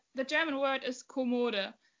the German word is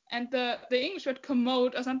Kommode, and the English word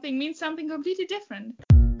commode or something means something completely different.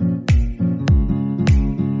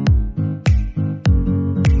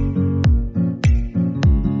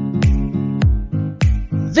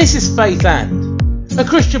 This is Faith and, a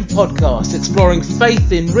Christian podcast exploring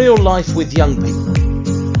faith in real life with young people.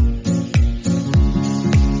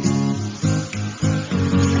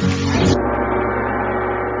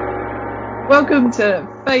 Welcome to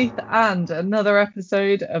Faith and, another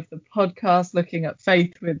episode of the podcast looking at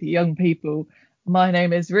faith with young people. My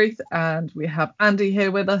name is Ruth and we have Andy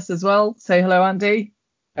here with us as well. Say hello, Andy.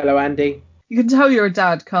 Hello, Andy. You can tell you're a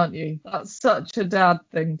dad, can't you? That's such a dad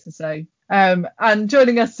thing to say. And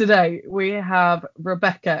joining us today, we have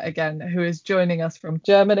Rebecca again, who is joining us from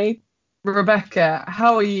Germany. Rebecca,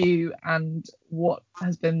 how are you and what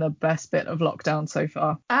has been the best bit of lockdown so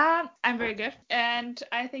far? I'm very good, and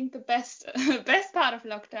I think the best part of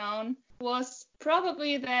lockdown was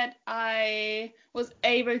probably that I was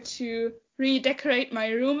able to redecorate my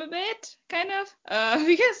room a bit, kind of,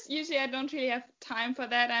 because usually I don't really have time for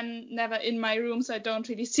that. I'm never in my room, so I don't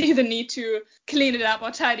really see the need to clean it up or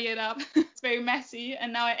tidy it up. It's very messy,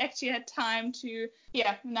 and now I actually had time to,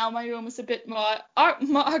 now my room is a bit more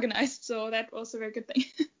organized, so that was a very good thing.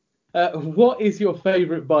 What is your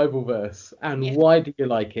favorite Bible verse and why do you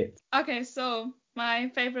like it? Okay, so my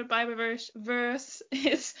favorite Bible verse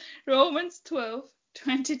is Romans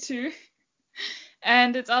 12:22,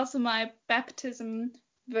 and it's also my baptism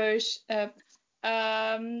verse.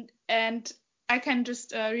 And I can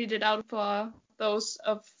just read it out for those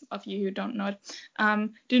of you who don't know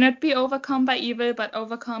it. Do not be overcome by evil, but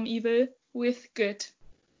overcome evil with good.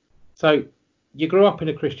 So you grew up in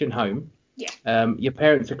a Christian home. Yeah. Your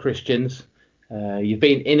parents are Christians. You've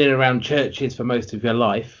been in and around churches for most of your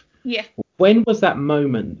life. Yeah. When was that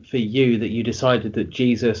moment for you that you decided that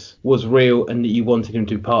Jesus was real and that you wanted him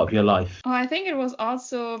to be part of your life? Oh, I think it was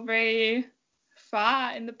also very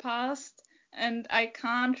far in the past, and I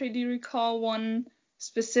can't really recall one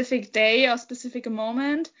specific day or specific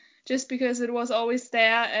moment, just because it was always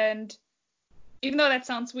there. And even though that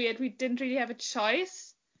sounds weird, we didn't really have a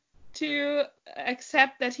choice to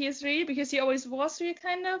accept that he is real, because he always was real,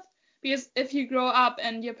 kind of. Because if you grow up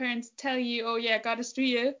and your parents tell you, oh yeah, God is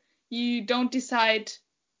real, you don't decide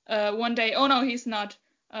one day, oh no, he's not.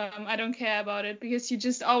 I don't care about it, because you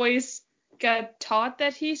just always get taught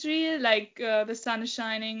that he's real, like the sun is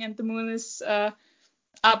shining and the moon is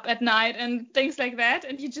up at night and things like that,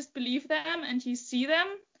 and you just believe them and you see them.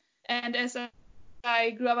 And as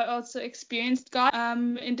I grew up, I also experienced God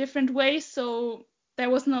in different ways, so there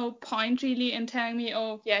was no point really in telling me,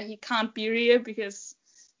 oh yeah, he can't be real, because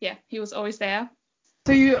he was always there.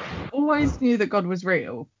 So you always knew that God was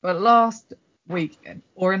real, but last week,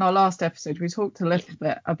 or in our last episode, we talked a little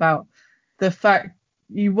bit about the fact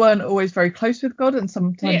you weren't always very close with God, and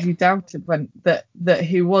sometimes you doubted that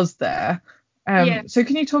he was there. So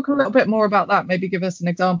can you talk a little bit more about that? Maybe give us an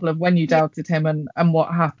example of when you doubted him and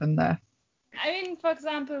what happened there. I mean, for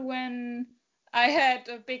example, when I had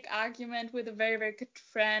a big argument with a very, very good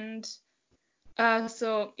friend.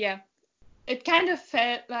 It kind of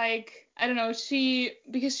felt like, I don't know,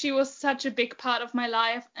 because she was such a big part of my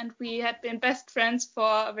life, and we had been best friends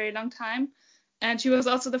for a very long time. And she was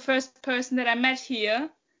also the first person that I met here.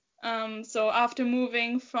 So after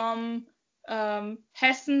moving from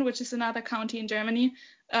Hessen, which is another county in Germany,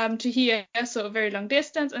 to here, so a very long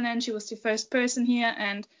distance. And then she was the first person here,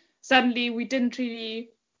 and suddenly we didn't really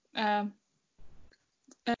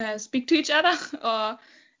speak to each other or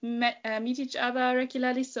meet each other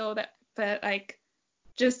regularly. So that felt like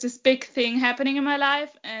just this big thing happening in my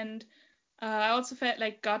life. And I also felt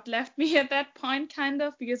like God left me at that point, kind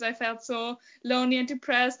of, because I felt so lonely and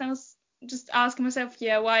depressed. I was just asking myself,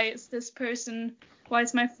 why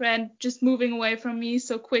is my friend just moving away from me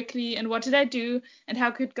so quickly? And what did I do? And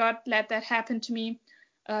how could God let that happen to me?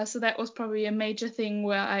 So that was probably a major thing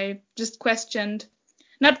where I just questioned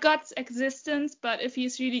not God's existence, but if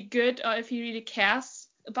he's really good or if he really cares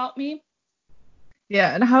about me.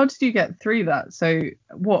 Yeah, and how did you get through that? So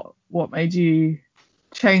what made you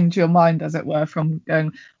change your mind, as it were, from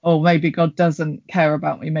going, oh, maybe God doesn't care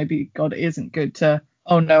about me, maybe God isn't good, to,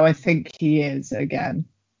 oh no, I think he is again?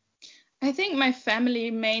 I think my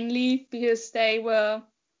family mainly, because they were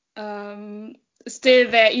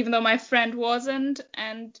still there, even though my friend wasn't,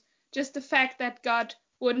 and just the fact that God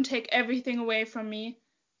wouldn't take everything away from me.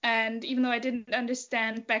 And even though I didn't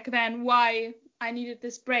understand back then why I needed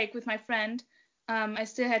this break with my friend, I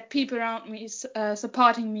still had people around me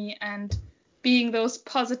supporting me and being those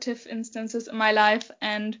positive instances in my life.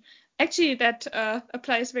 And actually that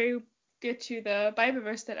applies very good to the Bible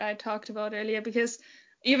verse that I talked about earlier, because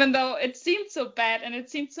even though it seemed so bad and it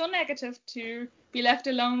seemed so negative to be left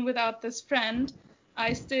alone without this friend,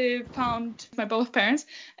 I still found my both parents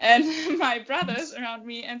and my brothers around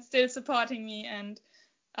me and still supporting me, and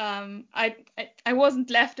I wasn't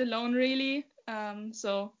left alone really.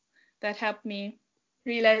 So that helped me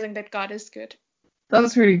realizing that God is good.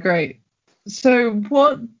 That's really great. So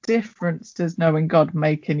what difference does knowing God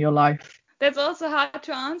make in your life? That's also hard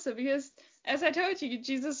to answer because, as I told you,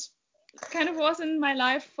 Jesus kind of was in my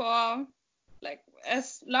life for like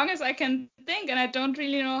as long as I can think, and I don't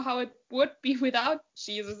really know how it would be without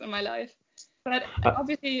Jesus in my life. But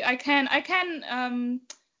obviously I can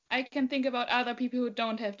think about other people who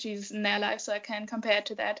don't have Jesus in their life, so I can compare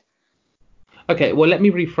to that. Okay, well, let me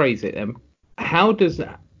rephrase it then. How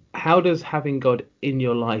does having God in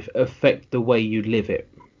your life affect the way you live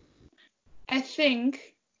it? I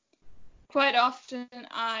think quite often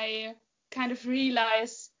I kind of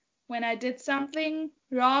realize when I did something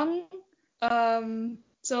wrong.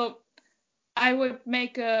 So I would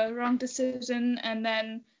make a wrong decision and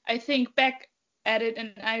then I think back at it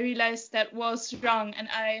and I realize that was wrong and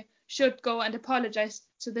I should go and apologize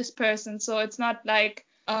to this person. So it's not like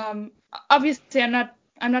obviously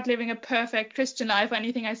I'm not living a perfect Christian life or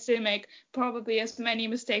anything. I still make probably as many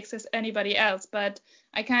mistakes as anybody else, but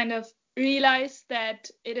I kind of realize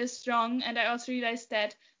that it is wrong, and I also realize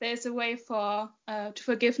that there is a way for to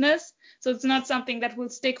forgiveness. So it's not something that will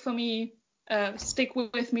stick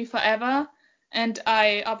with me forever. And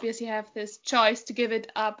I obviously have this choice to give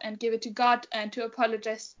it up and give it to God and to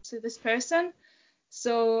apologize to this person.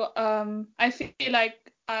 So I feel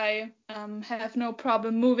like I have no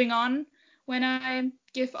problem moving on when I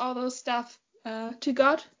give all those stuff to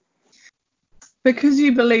God. Because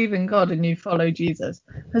you believe in God and you follow Jesus,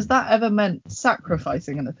 has that ever meant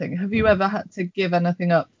sacrificing anything? Have you ever had to give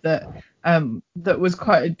anything up that was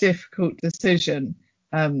quite a difficult decision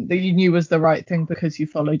that you knew was the right thing because you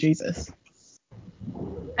follow Jesus?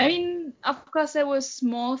 I mean, of course, there were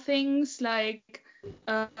small things like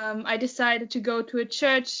I decided to go to a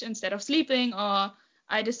church instead of sleeping, or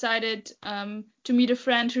I decided to meet a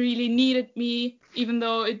friend who really needed me, even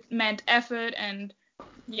though it meant effort and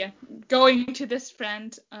going to this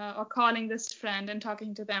friend or calling this friend and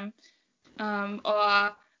talking to them.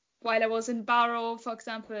 Or while I was in Barrow, for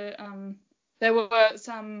example, there were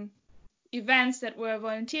some events that were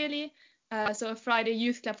voluntarily. So a Friday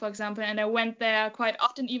youth club, for example, and I went there quite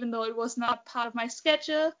often, even though it was not part of my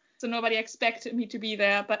schedule. So nobody expected me to be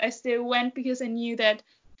there, but I still went because I knew that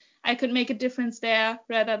I could make a difference there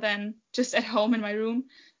rather than just at home in my room.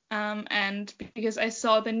 And because I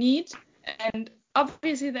saw the need, and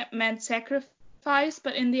obviously that meant sacrifice,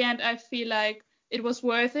 but in the end I feel like it was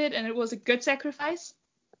worth it and it was a good sacrifice.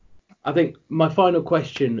 I think my final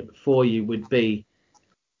question for you would be,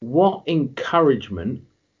 what encouragement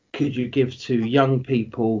could you give to young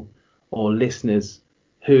people or listeners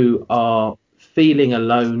who are feeling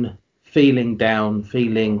alone, feeling down,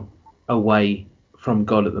 feeling away from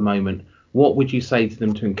God at the moment? What would you say to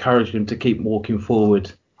them to encourage them to keep walking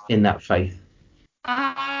forward in that faith?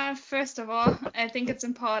 First of all, I think it's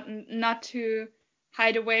important not to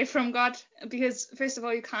hide away from God, because first of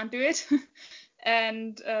all, you can't do it.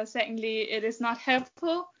 And secondly, it is not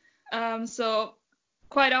helpful. So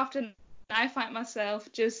quite often I find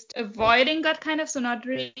myself just avoiding God kind of, so not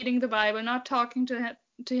reading the Bible, not talking to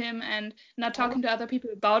him and not talking to other people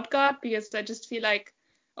about God, because I just feel like,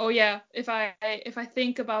 oh yeah, if I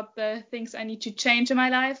think about the things I need to change in my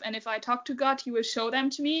life and if I talk to God, he will show them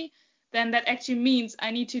to me, then that actually means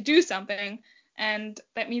I need to do something, and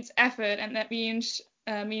that means effort, and that means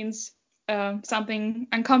something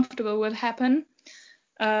uncomfortable will happen.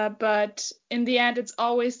 But in the end, it's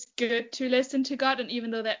always good to listen to God, and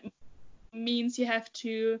even though that means you have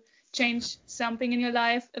to change something in your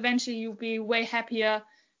life, eventually you'll be way happier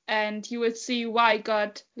and you will see why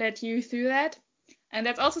God led you through that. And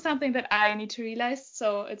that's also something that I need to realize,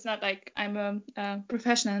 so it's not like I'm a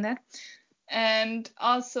professional in that. And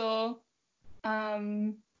also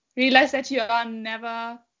realize that you are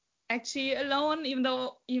never actually alone, even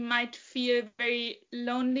though you might feel very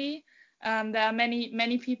lonely. There are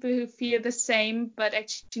many people who feel the same, but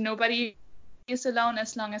actually nobody is alone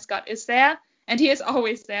as long as God is there, and he is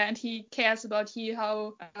always there, and he cares about you,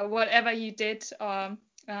 how whatever you did, or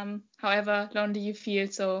however lonely you feel.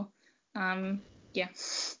 So yeah.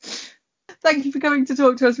 Thank you for coming to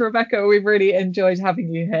talk to us, Rebecca. We've really enjoyed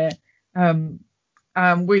having you here.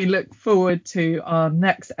 We look forward to our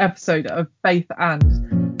next episode of Faith and.